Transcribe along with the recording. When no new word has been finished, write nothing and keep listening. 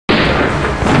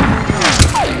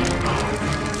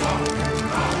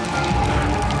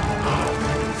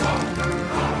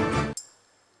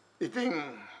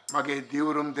මගේ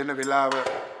දිවුරුම් දෙන වෙලාව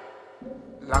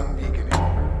ලං වීගෙන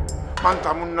මං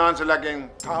තමුන්නාන්සලාගෙන්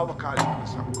තාවකාලිකව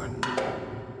සමුගන්නවා.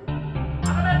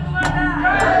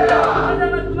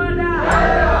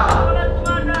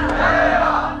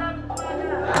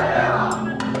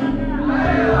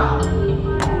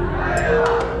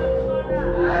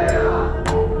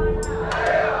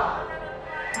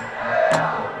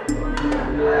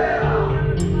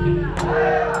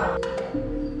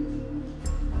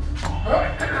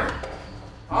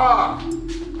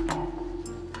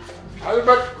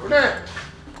 Albert, gune.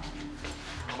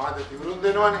 Amada diwurun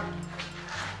denawane.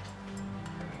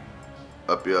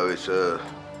 අපි ආවේ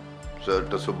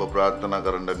සර්ට සුබ ප්‍රාර්ථනා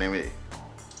කරන්න නෙමෙයි.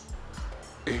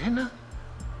 එහෙනම්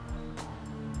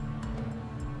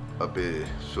අපේ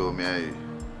සෝමයයි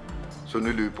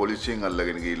සුනිලුයි පොලිසියෙන්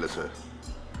අල්ලගෙන ගිහිල්ලා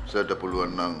සර්ට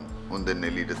පුළුවන් නම් හොඳින්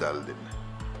එළියට දාලා දෙන්න.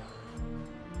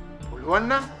 පුළුවන්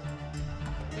නම්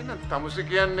එහෙනම් තමුසි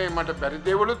කියන්නේ මට බැරි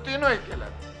දේවලුත් තියෙනවායි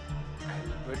කියලා.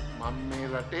 මම මේ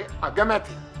රටේ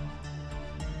අගමැති.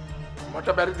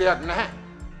 මට බැරි දෙයක් නැහැ.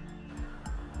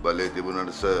 බලේ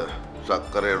තිබුණාට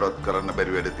සක්කරයටවත් කරන්න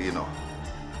බැරි වැඩ තියෙනවා.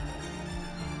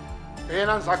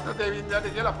 එහෙනම් සක්‍ර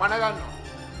දෙවියන්ට කියලා පණ ගන්නවා.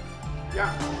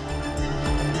 යා.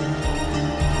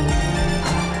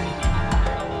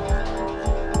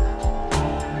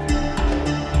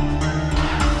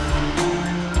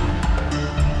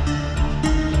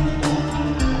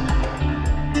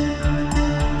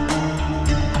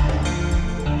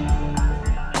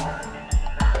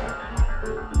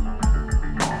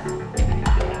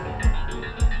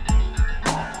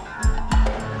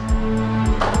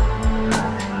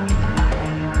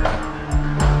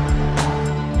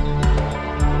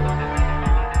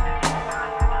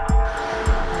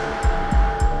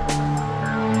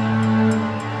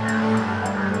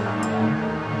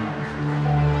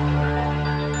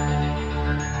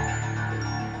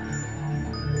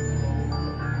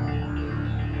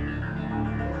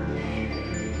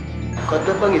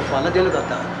 Bang Irfan aja lu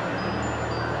kata.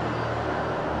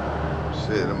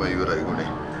 Serma iwarai gune.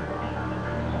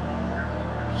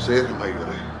 Serma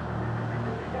iwarai.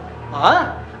 Hah?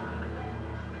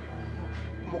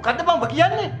 Mukadda bang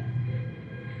bagian nih.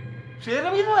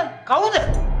 Serma iwarai. Kau deh.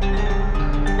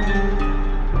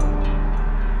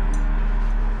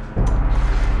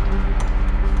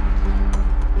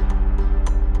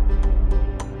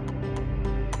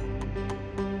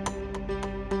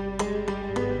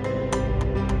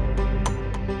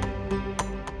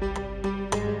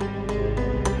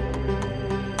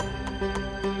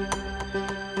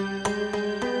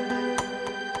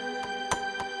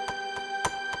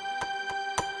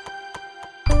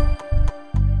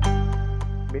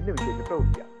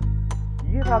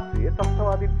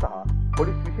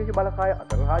 Police විශේෂ බලකාය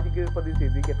අතර රාජකීය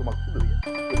ප්‍රදේශයේදී ගැටුමක් සිදු විය.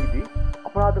 එහිදී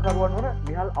අපරාධකරුවන් වන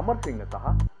නිහල් අමරසිංහ සහ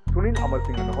සුනිල්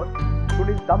අමරසිංහ නොහොත්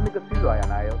සුනිල් ධම්මික සිල්වා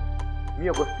යන අය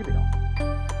මිය ගොස් තිබෙනවා.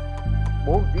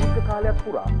 මොවුන් දීර්ඝ කාලයක්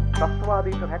පුරා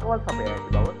ත්‍රස්තවාදීන්ට රැකවල් සපයා ඇති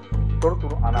බව,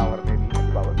 තොරතුරු අනාවරණය වී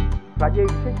ඇති බව රජයේ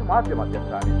විශේෂ මාධ්‍ය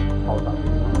මධ්‍යස්ථානයේ පවසා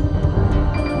තිබෙනවා.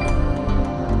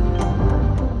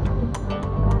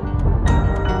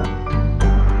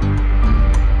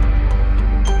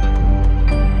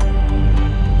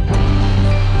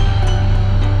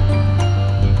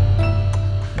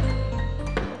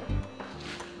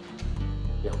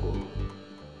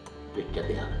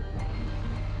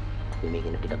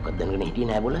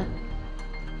 නෑ බොල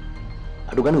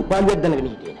අඩු ගන්න උපාධියක් දැනගෙන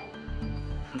හිටියේ නෑ.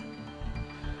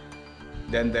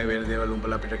 දැන් වෙන දේවල්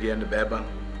උඹලා අපිට කියන්න බෑ බං.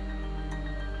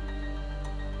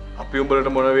 අපි උඹලට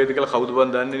මොන වේද කියලා කවුද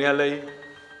බං දන්නේ නේ අලයි.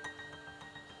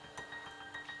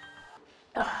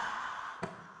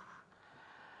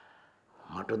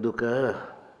 මට දුක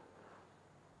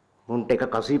මුන්ට එක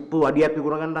කසිප්පු වඩියක්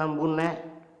විකුණ ගන්න හම්බුන්නේ නෑ.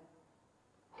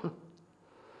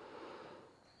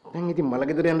 දැන් ඉතින්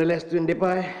මලගෙදර යන්න ලෑස්ති වෙන්න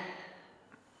එපායි.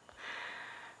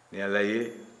 නියලයි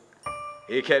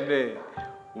ඒ කියන්නේ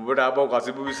උඹට ආපහු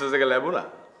කසිප්පු බිස්නස් එක ලැබුණා.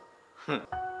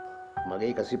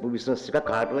 මගේ කසිප්පු බිස්නස් එක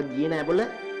කාටවත් ගියේ නෑ බොල.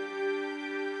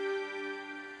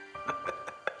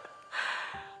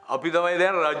 අපි තමයි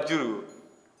දැන් රජ්ජුරුවෝ.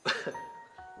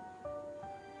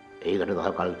 ඒකට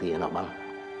තව කල් තියෙනවා බං.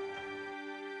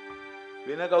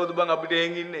 වෙන කවුද බං අපිට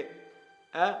එහෙන් ඉන්නේ?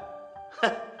 ඈ?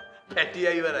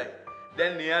 පැටියා ඉවරයි.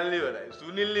 දැන් නියල් ඉවරයි.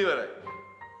 සුනිල් ඉවරයි.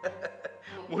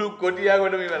 මුළු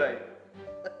කොටියාගොඩම ඉවරයි.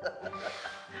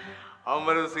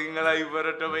 අමර සිංහල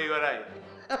ඉවරටම ඉවරයි.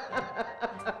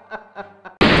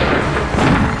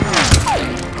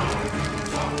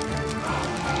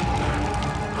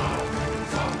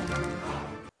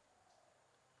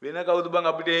 වෙන කවුද බං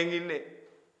අපිට එහෙන් ඉන්නේ?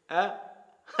 ඈ?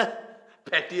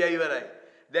 පැටියා ඉවරයි.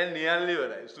 දැන් නියල්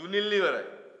ඉවරයි. සුනිල් ඉවරයි.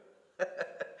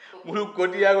 මුළු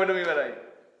කොටියාගොඩම ඉවරයි.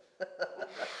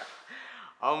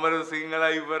 අමර සිංහල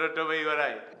ඉවරටම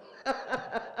ඉවරයි.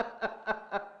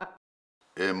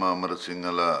 ඒ මාමර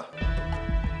සිංහල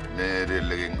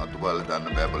නේරෙල්ලගෙන් අතුපාල දාන්න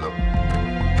බෑ බලව.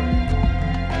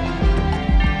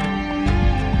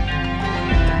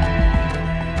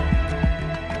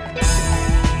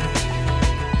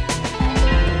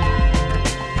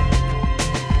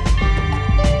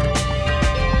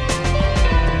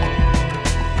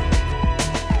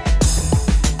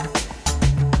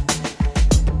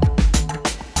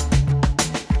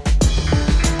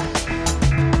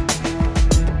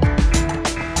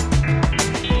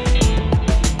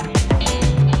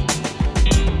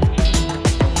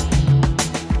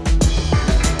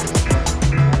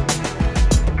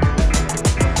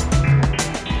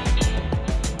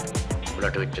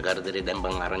 කරදරේ දැන්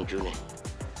බං ආරංචි උනේ.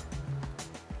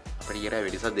 අපිට ඊයර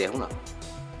වෙඩිසක් දෙහුණා.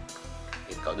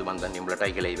 ඒක කවුද මන් දන්නේ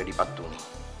උඹලටයි කියලා ඒ වෙඩිපත් උනේ.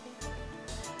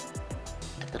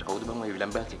 ඇත්තට කවුද බං ඔය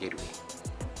විලම්බාසි කෙරුවේ?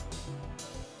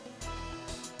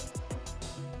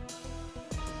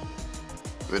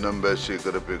 විලම්බාසි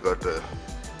කරපේකට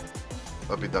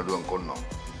අපි දඬුවම් කොන්නවා.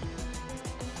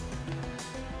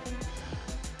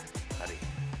 හරි.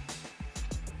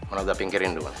 මොනවද අපෙන්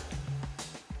කරන්න ඕන?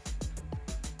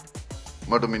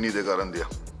 මට මිනි දෙක අරන් දියා.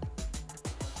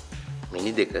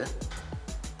 මිනි දෙක?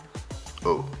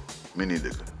 ඔව් මිනි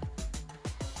දෙක.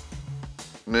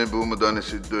 මේ භූමදානේ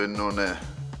සිද්ධ වෙන්න ඕනේ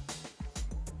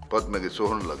පත්මගේ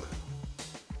සොහොන ළඟ.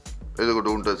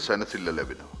 එතකොට උන්ට සැනසෙල්ල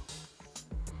ලැබෙනවා.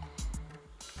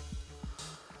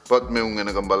 පත්මේ උන්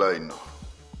එනකම් බලා ඉන්නවා.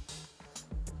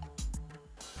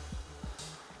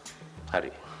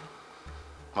 හරි.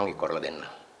 මම කරලා දෙන්න.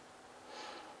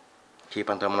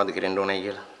 කීපන් තව මොනවද කරන්න ඕනේ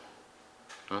කියලා?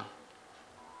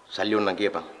 සල්ලි උන්න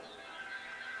කියපන්.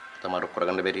 තමාරු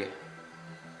කරගන්න බැරිය.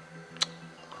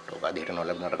 ටෝක අධියට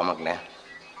නොලැබුණාට කමක් නැහැ.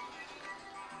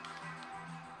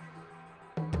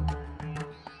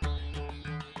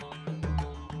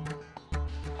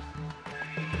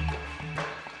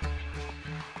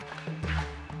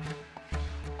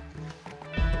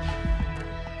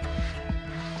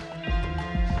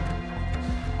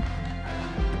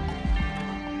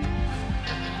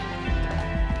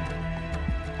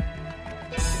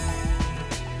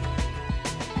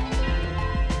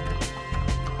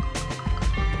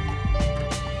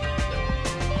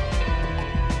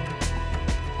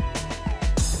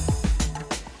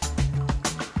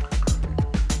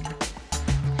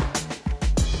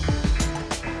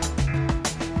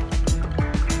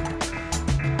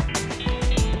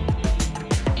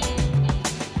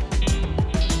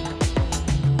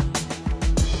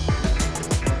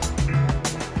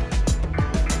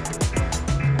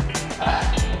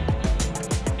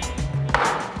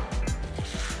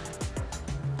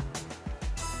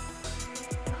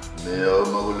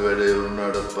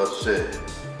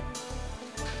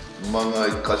 මම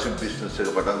අයි කසිප් බිස්නස් එක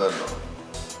පටන් ගන්නවා.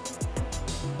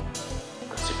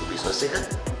 කසිප් බිස්නස් එක?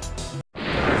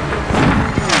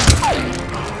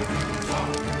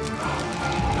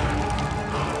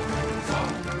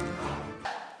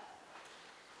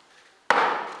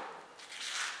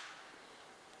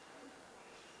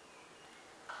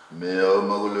 මේ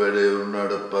අවමගුල් වැඩේ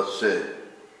වුණාට පස්සේ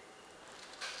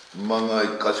මම අයි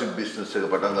කසිප් බිස්නස් එක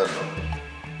පටන් ගන්නවා.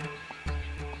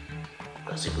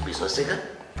 කසිප් බිස්නස් එක?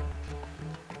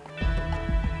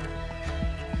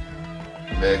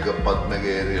 මේක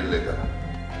පත්මගේ ඒරියල් එක.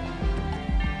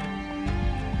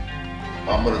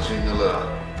 අමර සිංහල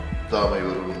තාම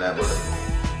ඉවරුනේ නැහැ බඩ.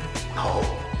 ඔව්.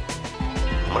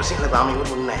 අමර සිංහල තාම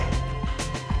ඉවරුනේ නැහැ.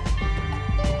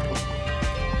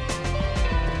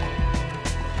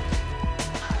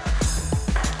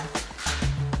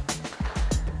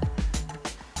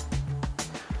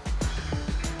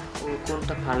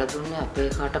 උන්ට පළ දුන්නේ අපේ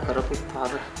කාට කරපු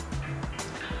පාර.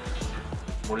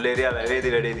 මුල් ඒරියා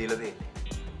වැවේදී වැඩේ දීලා තියෙන්නේ.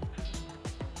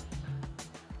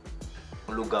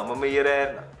 මුළු ගමම ඊයර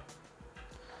ඇරන.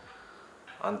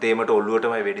 අන්තිමට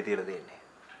ඔළුවටමයි වෙඩි තියලා දෙන්නේ.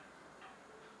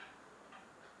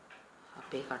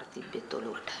 අපේ කට තිබ්බෙත්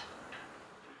ඔළුවට.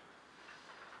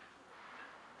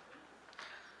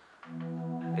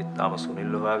 ඒ තාම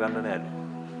සුනිල් හොයාගන්න නෑලු.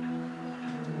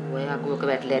 ඔය අගුවක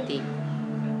වැටලා ඇති.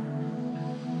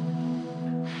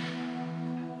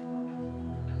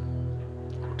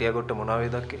 කුටියාගොට්ට මොනවා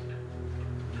වේද අක්කේ?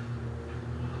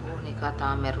 ඕනිකා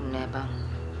තාම මැරුන්නේ නෑ බං.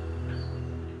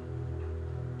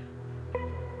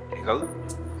 කවුද?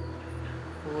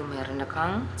 ඌ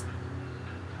මැරෙනකන්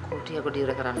කුටියාගොඩ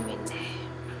ඉර කරන්න වෙන්නේ.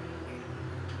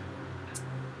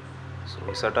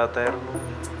 සොයිසට අතෑරුණු.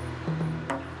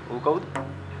 ඌ කවුද?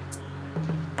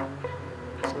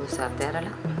 සොයිස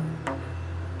අතෑරලා.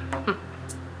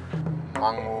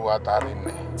 මං ඌ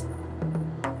අතාරින්නේ.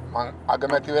 මං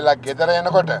අගමැති වෙලා ගෙදර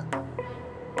එනකොට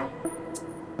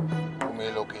ඌ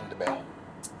මේ ලෝකෙ ඉන්න බෑ.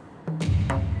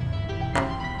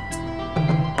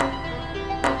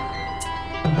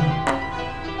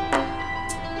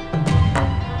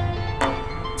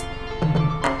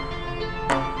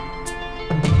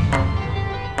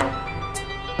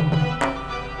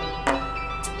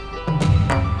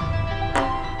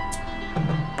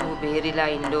 බේරිලා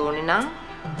ඉන්න ඕනේ නම්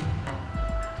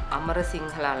අමර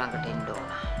සිංහලා ළඟට එන්න ඕන.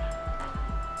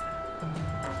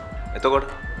 එතකොට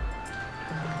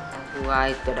ඌ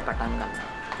ආයෙත් වැඩ පටන් ගන්නවා.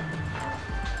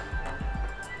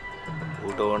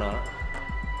 ඌට ඕන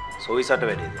සොයිසට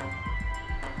වැඩේද?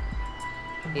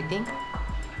 ඉතින්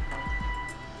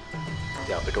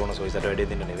අපිට ඕන සොයිසට වැඩේ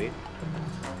දෙන්න නෙවෙයි.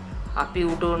 අපි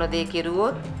ඌට ඕන දේ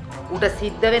කෙරුවොත් ඌට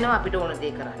සිද්ධ වෙනවා අපිට ඕන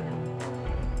දේ කරන්න.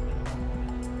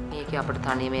 මේක අපිට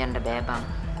තනියම යන්න බෑ බං.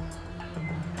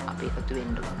 අපි එකතු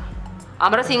වෙන්න ඕන.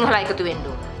 අමර සිංහලා එකතු වෙන්න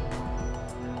ඕන.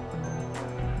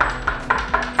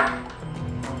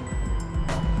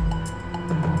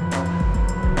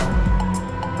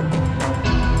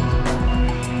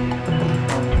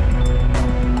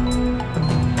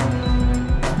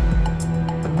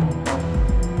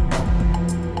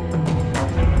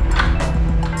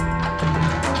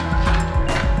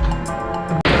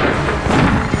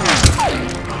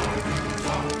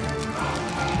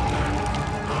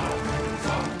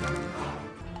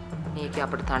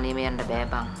 අපිට තනියම යන්න බෑ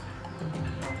බං.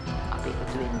 අපි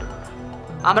එකතු වෙන්න ඕන.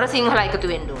 අමර සිංහලා එකතු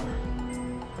වෙන්න ඕන.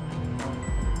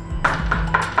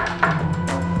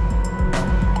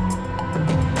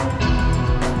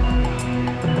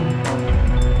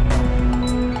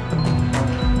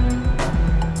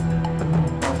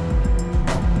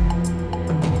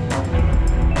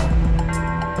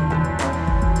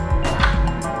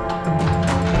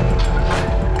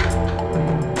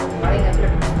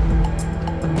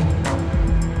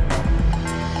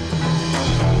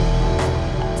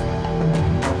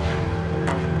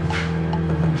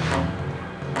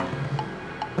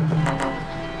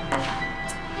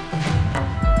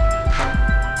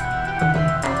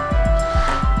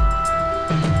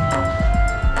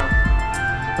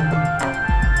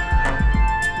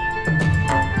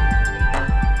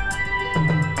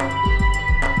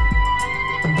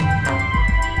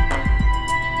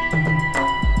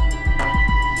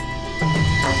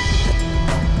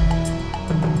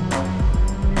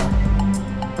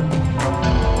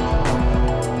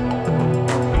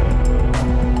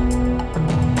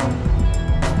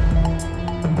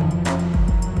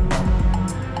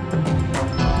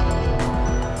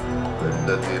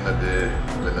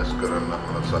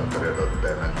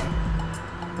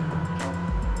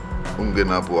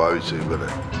 ගෙනාපු ආවිස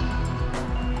ඉවරයි.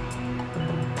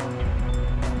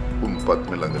 උම්පත්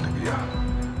මේ ළඟට ගියා.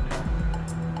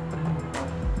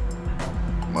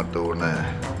 මට ඕනේ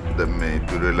දැන් මේ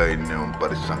ඉතුරු වෙලා ඉන්නේ උන්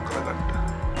පරිස්සම් කරගන්න.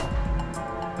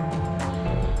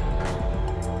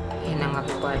 එහෙනම්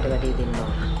අපි පාට වැඩි දෙන්න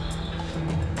ඕන.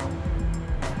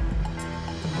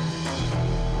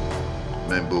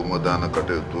 මේ භූමදාන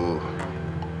කටයුතු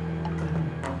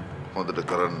හොඳට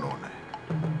කරන්න ඕනේ.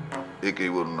 ඒක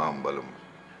ඉවරුනාම බලමු.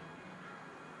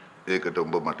 ඒකට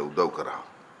උඹ මට උදව් කරා.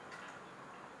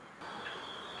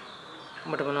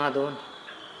 උඹට මොනවද ඕන?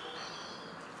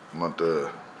 මට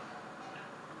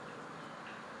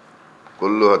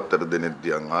කොල්ලෝ 4 දෙනෙක්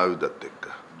දියන් ආයුධත් එක්ක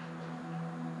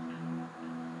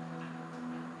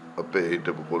අපේ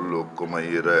හිටපු කොල්ලෝ ඔක්කොම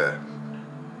ඊර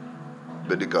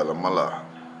බෙඩිකාල මලා.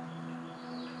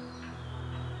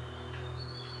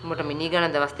 උඹට මිනි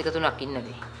ගන්න දවස් 2-3ක් ඉන්නද?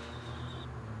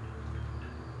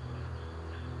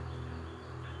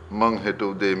 මං හෙට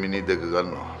උදේ මිනි 2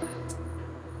 ගන්නවා.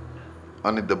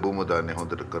 අනිත් භූමදානේ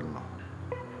හොඳට කරනවා.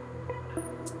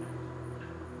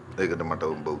 ඒකට මට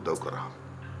උඹ උදව් කරා.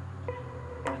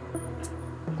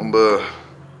 උඹ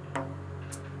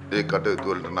ඒ කටයුතු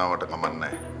වලට නාවට කමක්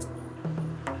නැහැ.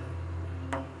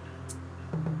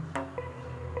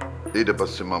 ඊට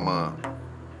පස්සේ මම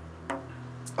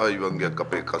ආයිවංගයක්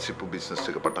අපේ කසිප්පු බිස්නස්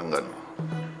එක පටන් ගන්නවා.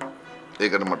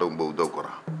 ඒකට මට උඹ උදව්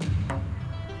කරා.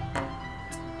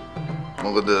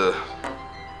 මොකද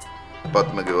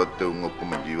පත්මගේ වත්තේ උන්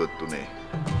ඔක්කොම ජීවත් වුණේ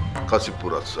කසිප්පු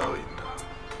රස්සාවේ ඉඳලා.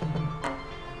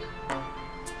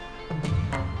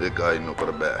 ඒක අයින්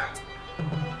නොකර බෑ.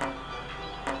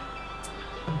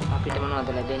 අපිට මොනවද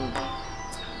ලැබෙන්නේ?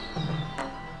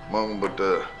 මම උඹට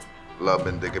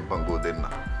ලාභෙන් දෙකෙන් පංගුව දෙන්න.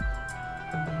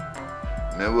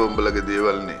 නෙව උඹලගේ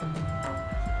දේවල් නේ.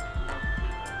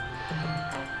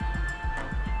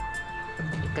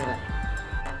 ඉතරයි.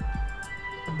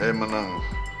 එහෙමනම්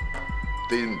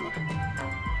තීන්දුව.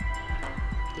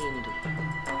 තීන්දුව.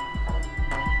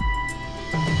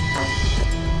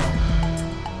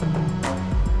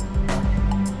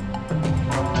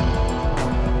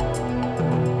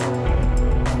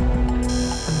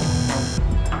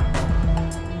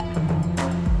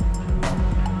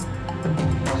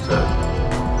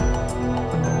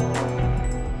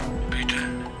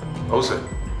 ඔව් සර්.